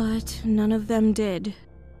goats, but none of them did.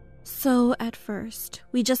 So at first,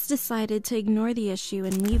 we just decided to ignore the issue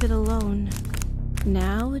and leave it alone.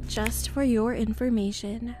 Now, just for your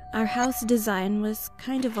information, our house design was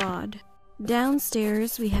kind of odd.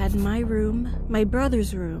 Downstairs, we had my room, my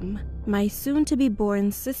brother's room, my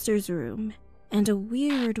soon-to-be-born sister's room, and a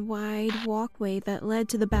weird wide walkway that led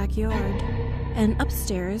to the backyard. And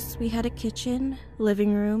upstairs, we had a kitchen,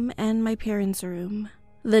 living room, and my parents' room.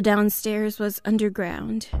 The downstairs was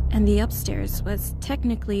underground, and the upstairs was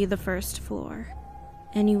technically the first floor.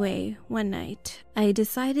 Anyway, one night, I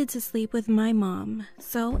decided to sleep with my mom,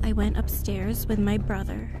 so I went upstairs with my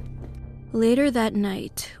brother. Later that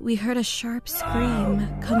night, we heard a sharp scream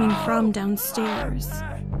coming from downstairs.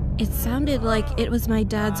 It sounded like it was my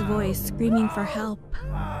dad's voice screaming for help.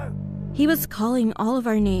 He was calling all of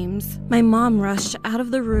our names. My mom rushed out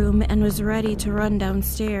of the room and was ready to run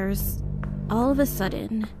downstairs. All of a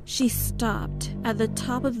sudden, she stopped at the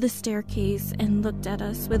top of the staircase and looked at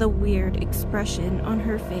us with a weird expression on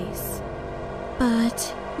her face.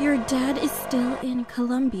 "But your dad is still in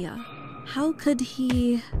Colombia. How could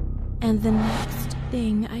he?" And the next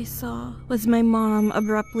thing I saw was my mom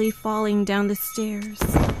abruptly falling down the stairs.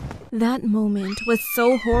 That moment was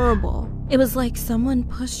so horrible. It was like someone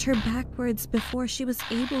pushed her backwards before she was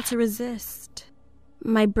able to resist.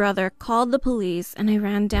 My brother called the police and I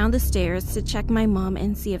ran down the stairs to check my mom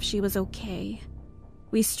and see if she was okay.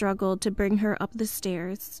 We struggled to bring her up the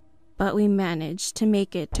stairs, but we managed to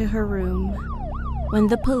make it to her room. When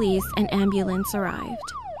the police and ambulance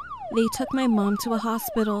arrived, they took my mom to a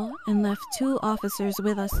hospital and left 2 officers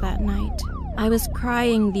with us that night. I was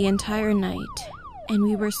crying the entire night, and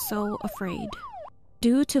we were so afraid.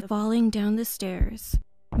 Due to falling down the stairs,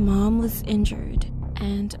 Mom was injured,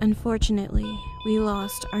 and unfortunately, we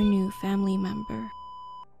lost our new family member.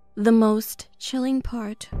 The most chilling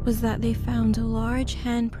part was that they found large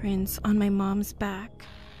handprints on my mom's back,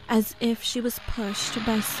 as if she was pushed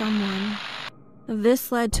by someone.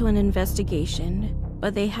 This led to an investigation,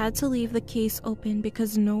 but they had to leave the case open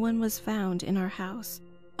because no one was found in our house,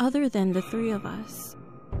 other than the 3 of us.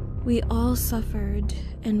 We all suffered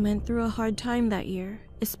and went through a hard time that year,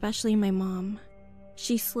 especially my mom.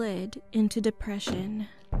 She slid into depression.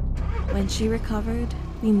 When she recovered,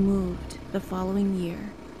 we moved the following year.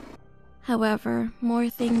 However, more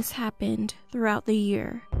things happened throughout the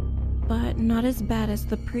year, but not as bad as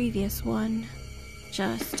the previous one.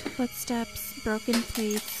 Just footsteps, broken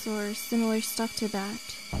plates, or similar stuff to that.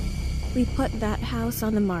 We put that house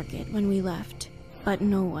on the market when we left, but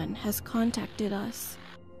no one has contacted us.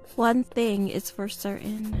 One thing is for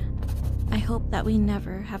certain. I hope that we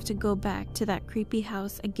never have to go back to that creepy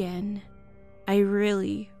house again. I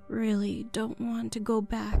really don't want to go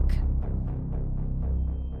back.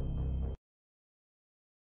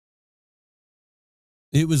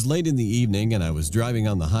 It was late in the evening and I was driving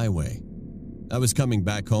on the highway. I was coming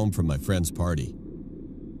back home from my friend's party.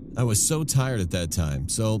 I was so tired at that time,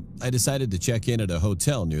 so I decided to check in at a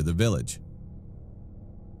hotel near the village.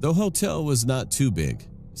 The hotel was not too big,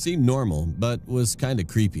 seemed normal, but was kinda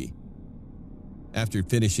creepy. After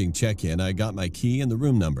finishing check-in, I got my key and the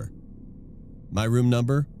room number. My room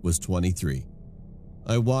number was 23.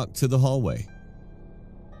 I walked to the hallway.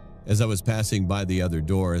 As I was passing by the other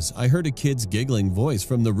doors, I heard a kid's giggling voice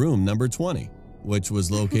from the room number 20, which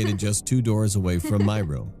was located just 2 doors away from my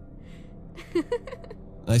room.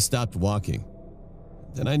 I stopped walking.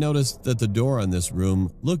 Then I noticed that the door on this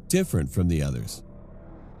room looked different from the others.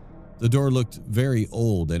 The door looked very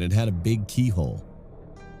old and it had a big keyhole,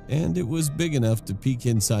 and it was big enough to peek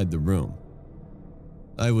inside the room.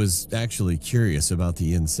 I was actually curious about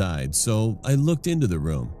the inside, so I looked into the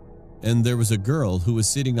room, and there was a girl who was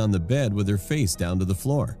sitting on the bed with her face down to the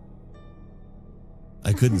floor.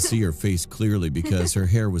 I couldn't see her face clearly because her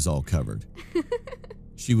hair was all covered.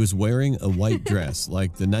 She was wearing a white dress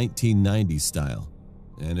like the 1990s style,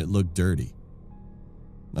 and it looked dirty.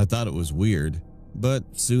 I thought it was weird, but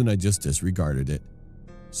soon I just disregarded it.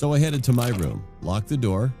 So I headed to my room, locked the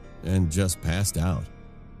door, and just passed out.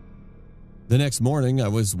 The next morning, I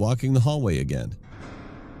was walking the hallway again.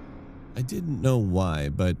 I didn't know why,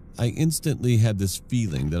 but I instantly had this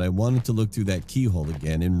feeling that I wanted to look through that keyhole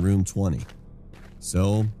again in room 20.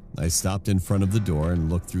 So I stopped in front of the door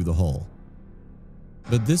and looked through the hole.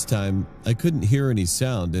 But this time, I couldn't hear any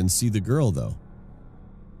sound and see the girl though.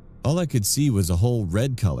 All I could see was a whole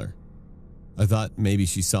red color. I thought maybe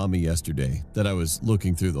she saw me yesterday, that I was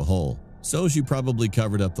looking through the hole, so she probably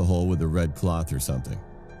covered up the hole with a red cloth or something.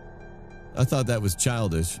 I thought that was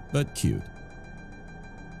childish, but cute.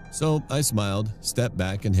 So I smiled, stepped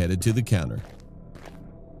back, and headed to the counter.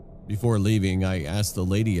 Before leaving, I asked the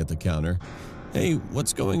lady at the counter, "Hey,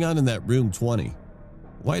 what's going on in that room 20?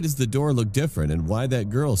 Why does the door look different and why that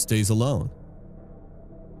girl stays alone?"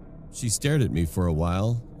 She stared at me for a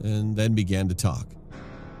while and then began to talk.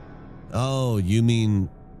 "Oh, you mean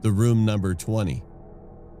the room number 20.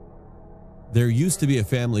 There used to be a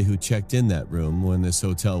family who checked in that room when this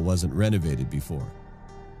hotel wasn't renovated before.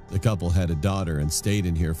 The couple had a daughter and stayed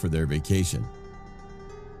in here for their vacation.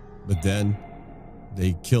 But then,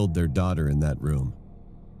 they killed their daughter in that room.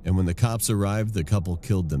 And when the cops arrived, the couple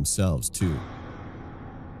killed themselves too.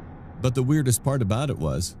 But the weirdest part about it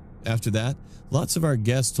was, after that, lots of our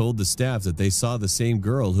guests told the staff that they saw the same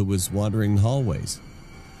girl who was wandering the hallways.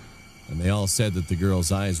 And they all said that the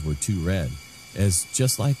girl's eyes were too red, as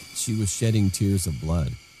just like she was shedding tears of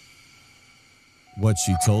blood. What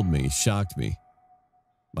she told me shocked me.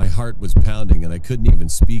 My heart was pounding and I couldn't even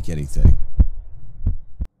speak anything.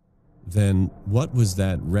 Then what was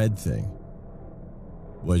that red thing?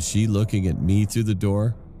 Was she looking at me through the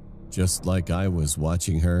door, just like I was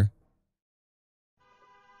watching her?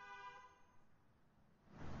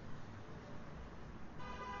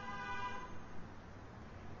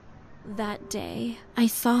 That day, I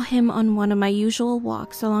saw him on one of my usual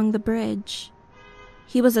walks along the bridge.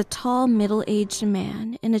 He was a tall, middle-aged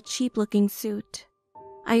man in a cheap-looking suit.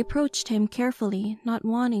 I approached him carefully, not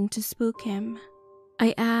wanting to spook him.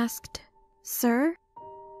 I asked, "Sir?"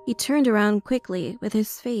 He turned around quickly with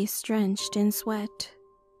his face drenched in sweat.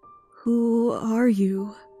 "Who are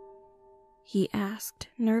you?" he asked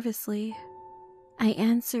nervously. I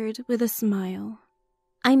answered with a smile.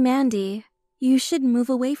 "I'm Mandy. You should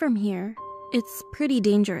move away from here. It's pretty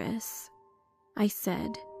dangerous," I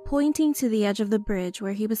said, pointing to the edge of the bridge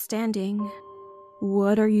where he was standing.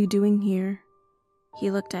 "What are you doing here?" He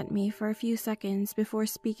looked at me for a few seconds before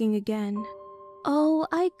speaking again. "Oh,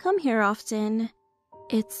 I come here often.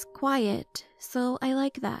 It's quiet, so I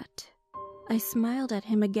like that." I smiled at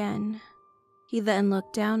him again. He then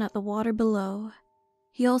looked down at the water below.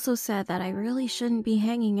 He also said that I really shouldn't be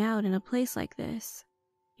hanging out in a place like this.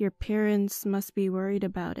 "Your parents must be worried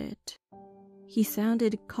about it." He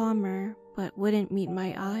sounded calmer, but wouldn't meet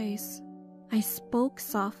my eyes. I spoke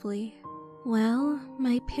softly. "Well,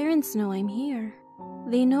 my parents know I'm here.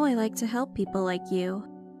 They know I like to help people like you."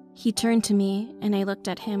 He turned to me, and I looked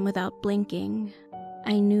at him without blinking.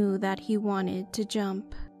 I knew that he wanted to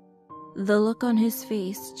jump. The look on his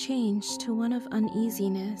face changed to one of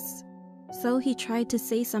uneasiness. So he tried to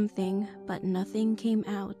say something, but nothing came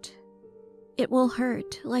out. "It will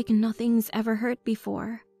hurt like nothing's ever hurt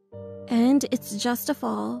before. And it's just a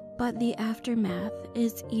fall, but the aftermath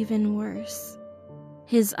is even worse."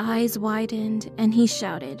 His eyes widened and he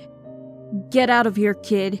shouted, "Get out of here,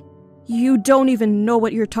 kid! You don't even know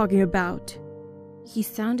what you're talking about." He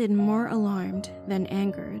sounded more alarmed than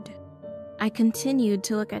angered. I continued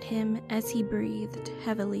to look at him as he breathed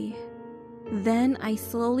heavily. Then I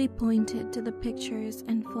slowly pointed to the pictures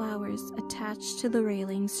and flowers attached to the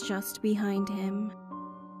railings just behind him.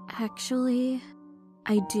 Actually,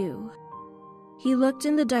 I do. He looked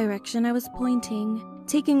in the direction I was pointing,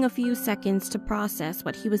 taking a few seconds to process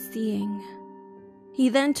what he was seeing. He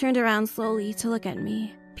then turned around slowly to look at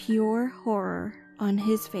me, pure horror on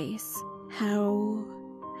his face.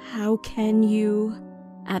 How can you?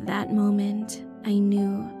 At that moment, I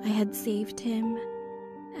knew I had saved him.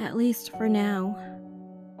 At least for now.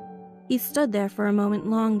 He stood there for a moment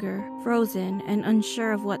longer, frozen and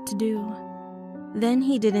unsure of what to do. Then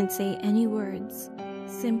he didn't say any words,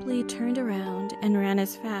 simply turned around and ran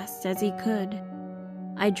as fast as he could.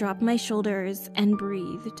 I dropped my shoulders and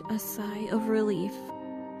breathed a sigh of relief.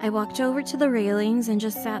 I walked over to the railings and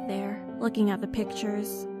just sat there, looking at the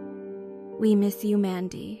pictures. "We miss you,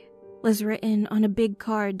 Mandy," was written on a big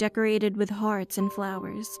card decorated with hearts and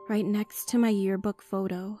flowers right next to my yearbook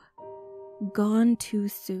photo. "Gone too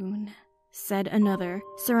soon," said another,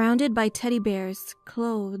 surrounded by teddy bears,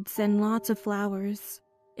 clothes, and lots of flowers.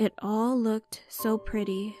 It all looked so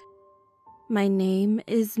pretty. "My name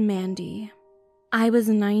is Mandy. I was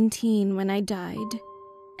 19 when I died,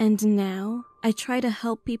 and now I try to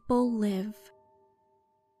help people live."